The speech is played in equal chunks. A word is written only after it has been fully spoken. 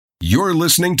You're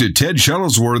listening to Ted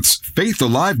Shuttlesworth's Faith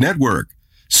Alive Network,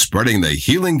 spreading the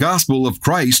healing gospel of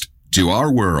Christ to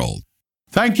our world.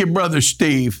 Thank you, Brother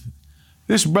Steve.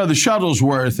 This is Brother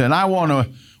Shuttlesworth, and I want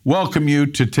to welcome you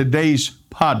to today's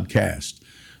podcast.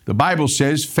 The Bible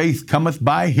says, faith cometh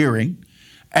by hearing,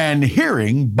 and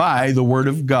hearing by the Word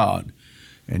of God.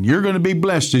 And you're going to be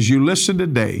blessed as you listen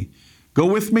today. Go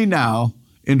with me now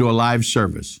into a live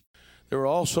service. There were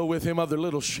also with him other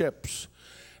little ships.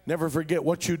 Never forget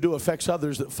what you do affects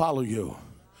others that follow you.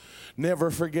 Never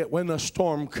forget when a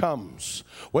storm comes,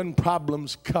 when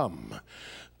problems come.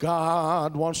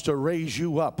 God wants to raise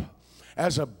you up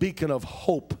as a beacon of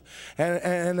hope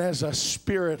and as a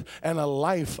spirit and a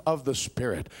life of the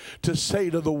Spirit, to say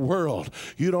to the world,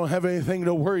 you don't have anything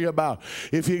to worry about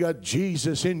if you got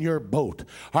Jesus in your boat.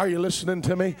 Are you listening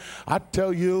to me? I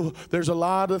tell you, there's a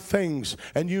lot of things,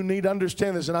 and you need to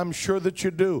understand this, and I'm sure that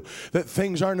you do, that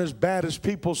things aren't as bad as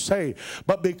people say,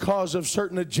 but because of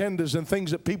certain agendas and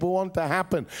things that people want to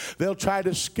happen, they'll try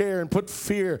to scare and put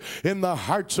fear in the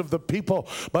hearts of the people.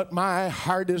 But my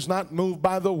heart is not moved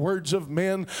by the words of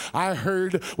men. I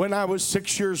heard when I was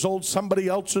 6 years old somebody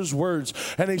else's words,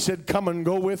 and he said, come and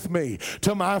go with me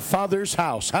to my Father's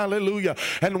house. Hallelujah.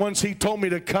 And once he told me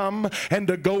to come and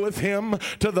to go with him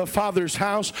to the Father's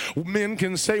house, men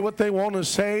can say what they want to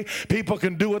say, people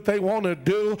can do what they want to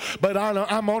do, but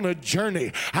I'm on a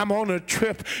journey. I'm on a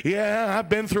trip. Yeah, I've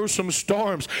been through some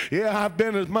storms. Yeah, I've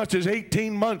been as much as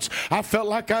 18 months. I felt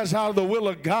like I was out of the will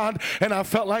of God, and I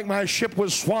felt like my ship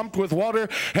was swamped with water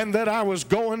and that I was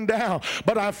going down.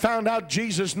 But I found out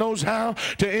Jesus knows how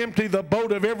to empty the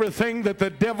boat of everything that the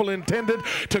devil intended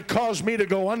to cause me to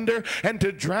go under and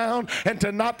to drown and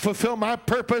to not fulfill my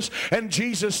purpose. And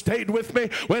Jesus stayed with me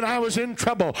when I was in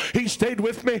trouble. He stayed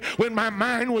with me when my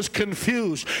mind was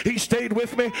confused. He stayed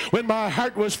with me when my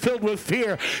heart was filled with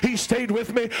fear. He stayed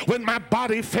with me when my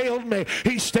body failed me.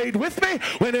 He stayed with me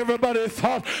when everybody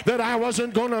thought that I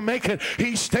wasn't going to make it.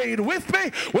 He stayed with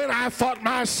me when I thought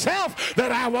myself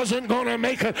that I wasn't going to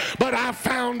make it. But I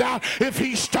found out if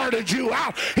he started you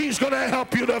out, he's going to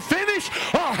help you to finish.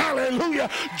 Oh, hallelujah.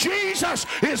 Jesus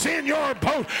is in your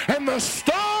boat, and the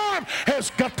storm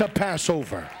has got to pass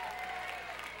over.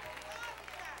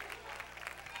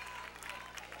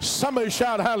 Somebody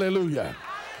shout hallelujah.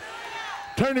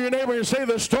 Turn to your neighbor and say,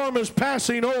 the storm is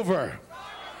passing over.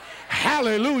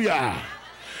 Hallelujah.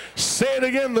 Say it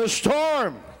again, the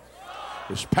storm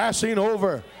is passing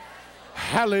over.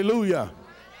 Hallelujah.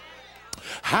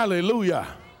 Hallelujah.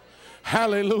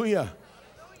 Hallelujah.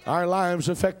 Our lives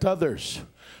affect others.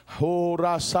 Oh,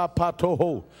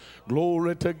 rasapatoho.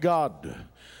 Glory to God.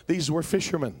 These were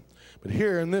fishermen. But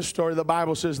here in this story, the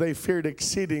Bible says they feared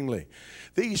exceedingly.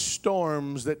 These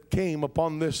storms that came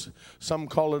upon this, some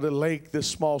call it a lake, this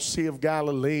small Sea of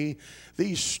Galilee,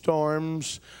 these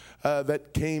storms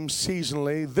that came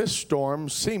seasonally, this storm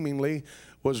seemingly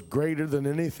was greater than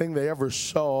anything they ever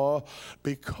saw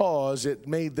because it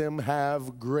made them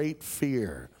have great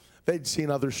fear. They'd seen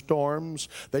other storms.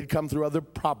 They'd come through other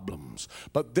problems.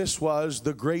 But this was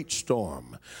the great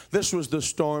storm. This was the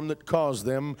storm that caused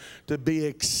them to be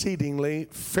exceedingly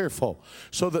fearful,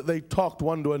 so that they talked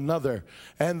one to another.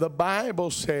 And the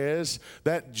Bible says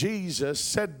that Jesus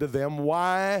said to them,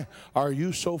 why are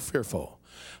you so fearful?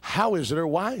 How is it, or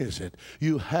why is it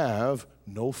you have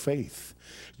no faith?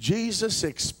 Jesus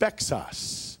expects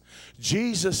us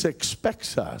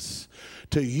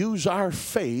to use our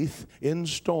faith in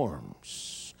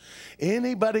storms.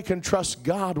 Anybody can trust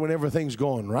God when everything's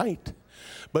going right,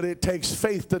 but it takes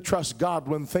faith to trust God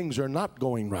when things are not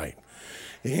going right.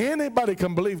 Anybody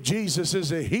can believe Jesus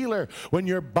is a healer when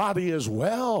your body is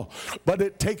well, but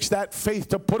it takes that faith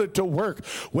to put it to work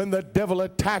when the devil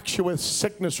attacks you with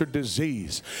sickness or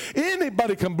disease.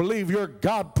 Anybody can believe your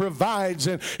God provides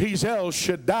and he's El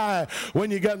Shaddai when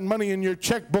you got money in your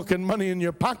checkbook and money in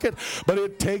your pocket, but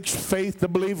it takes faith to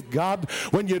believe God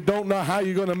when you don't know how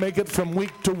you're going to make it from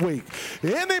week to week.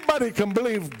 Anybody can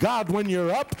believe God when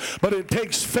you're up, but it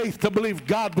takes faith to believe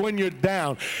God when you're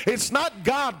down. It's not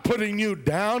God putting you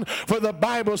down, for the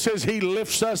Bible says he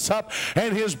lifts us up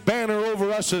and his banner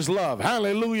over us is love.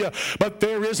 Hallelujah. But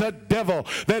there is a devil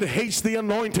that hates the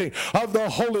anointing of the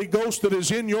Holy Ghost that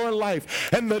is in your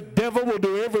life, and the devil will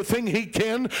do everything he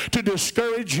can to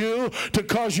discourage you, to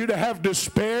cause you to have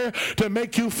despair, to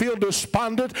make you feel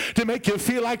despondent, to make you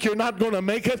feel like you're not going to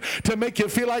make it, to make you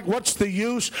feel like what's the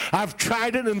use? I've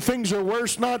tried it and things are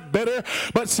worse, not better.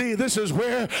 But see, this is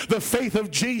where the faith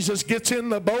of Jesus gets in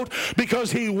the boat,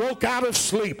 because he won't woke out of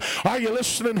sleep. Are you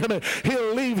listening to me?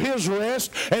 He'll leave his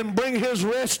rest and bring his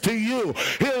rest to you.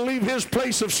 He'll leave his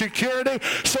place of security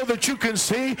so that you can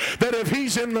see that if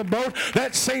he's in the boat,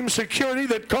 that same security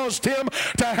that caused him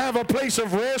to have a place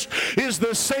of rest is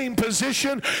the same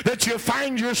position that you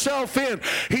find yourself in.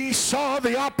 He saw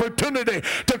the opportunity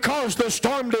to cause the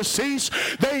storm to cease.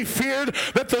 They feared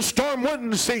that the storm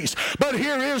wouldn't cease. But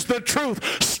here is the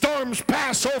truth. Storms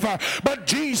pass over, but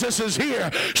Jesus is here.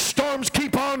 Storms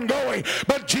keep on going,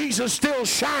 but Jesus still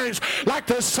shines like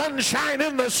the sunshine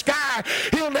in the sky.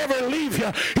 He'll never leave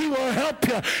you. He will help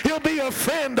you. He'll be a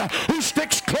friend who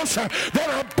sticks closer than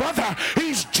a brother.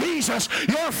 He's Jesus,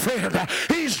 your friend.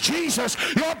 He's Jesus,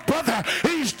 your brother.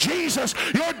 He's Jesus,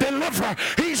 your deliverer.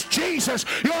 He's Jesus,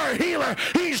 your healer.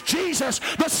 He's Jesus,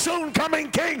 the soon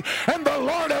coming King and the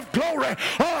Lord of glory.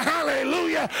 Oh,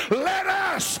 hallelujah. Let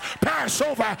us pass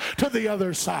over to the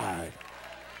other side.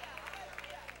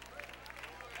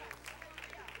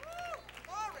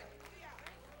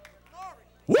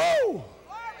 Woo!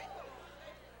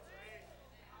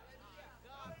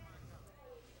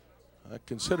 I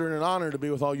consider it an honor to be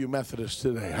with all you Methodists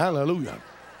today. Hallelujah.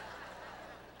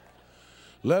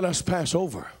 Let us pass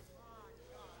over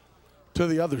to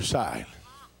the other side.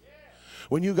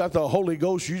 When you got the Holy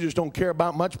Ghost, you just don't care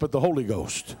about much but the Holy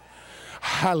Ghost.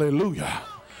 Hallelujah.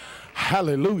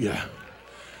 Hallelujah.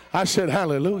 I said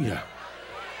hallelujah.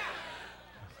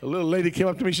 A little lady came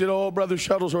up to me. She said, oh, Brother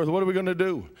Shuttlesworth, what are we going to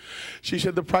do? She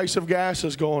said, the price of gas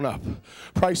is going up.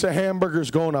 Price of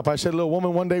hamburgers going up. I said, little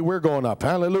woman, one day we're going up.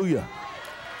 Hallelujah.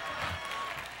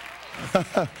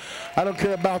 I don't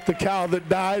care about the cow that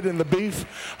died and the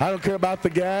beef. I don't care about the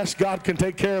gas. God can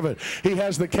take care of it. He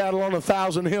has the cattle on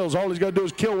 1,000 hills. All he's got to do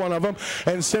is kill one of them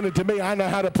and send it to me. I know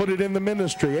how to put it in the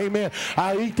ministry. Amen.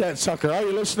 I'll eat that sucker. Are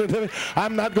you listening to me?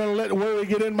 I'm not going to let worry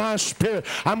get in my spirit.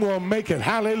 I'm going to make it.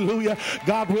 Hallelujah.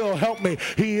 God will help me.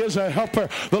 He is a helper.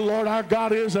 The Lord our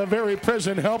God is a very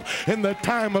present help in the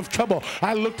time of trouble.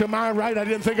 I looked to my right. I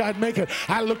didn't think I'd make it.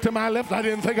 I looked to my left. I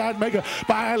didn't think I'd make it.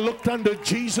 But I looked unto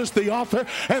Jesus, the author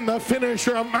and the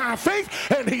finisher of my faith,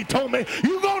 and he told me,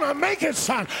 you're going to make it,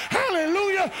 son.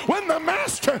 Hallelujah. When the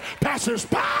master passes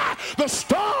by, the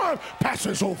storm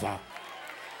passes over.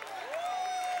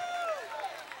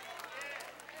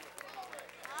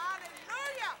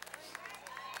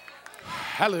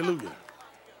 Hallelujah.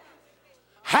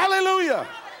 Hallelujah.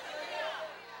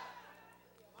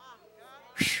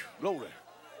 Glory.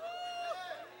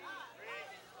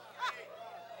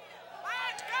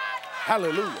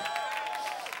 Hallelujah.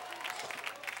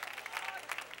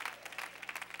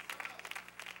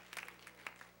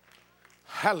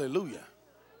 Hallelujah.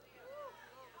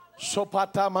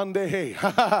 Sopata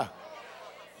mandehe.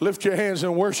 Lift your hands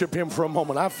and worship him for a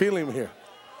moment. I feel him here.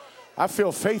 I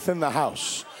feel faith in the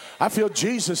house. I feel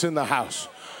Jesus in the house.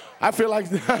 I feel like,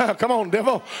 come on,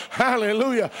 devil.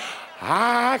 Hallelujah.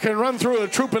 I can run through a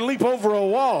troop and leap over a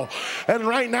wall. And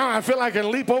right now I feel like I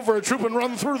can leap over a troop and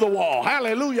run through the wall.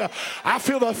 Hallelujah. I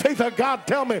feel the faith of God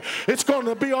tell me it's going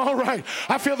to be all right.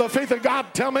 I feel the faith of God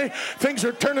tell me things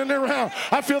are turning around.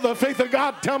 I feel the faith of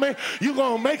God tell me you're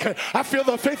going to make it. I feel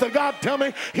the faith of God tell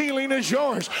me healing is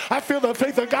yours. I feel the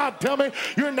faith of God tell me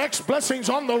your next blessing's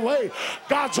on the way.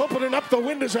 God's opening up the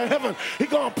windows of heaven. He's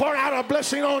going to pour out a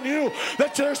blessing on you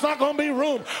that there's not going to be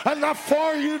room enough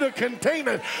for you to contain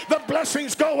it. The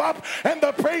blessings go up and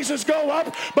the praises go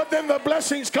up, but then the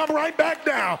blessings come right back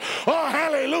down. Oh,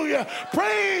 hallelujah.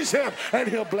 Praise him and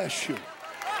he'll bless you.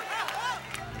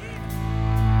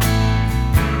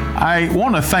 I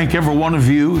want to thank every one of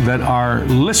you that are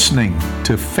listening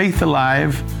to Faith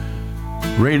Alive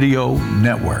Radio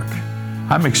Network.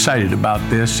 I'm excited about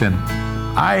this, and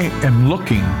I am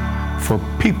looking for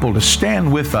people to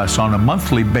stand with us on a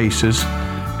monthly basis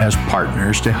as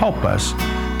partners to help us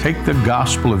take the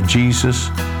gospel of Jesus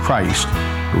Christ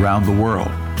around the world.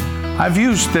 I've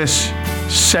used this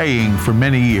saying for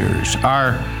many years.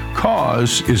 Our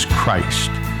cause is Christ.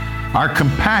 Our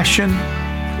compassion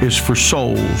is for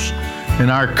souls, and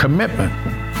our commitment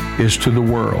is to the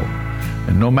world.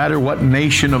 And no matter what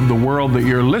nation of the world that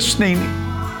you're listening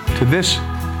to this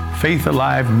Faith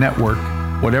Alive network,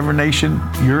 whatever nation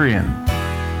you're in,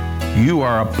 you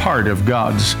are a part of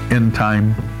God's end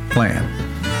time plan.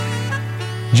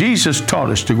 Jesus taught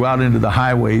us to go out into the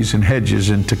highways and hedges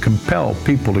and to compel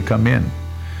people to come in.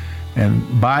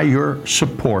 And by your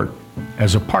support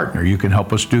as a partner, you can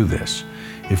help us do this.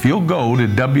 If you'll go to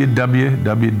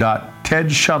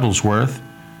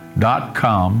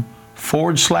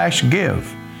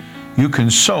www.tedshuttlesworth.com/give, you can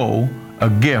sow a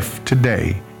gift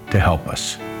today to help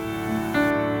us.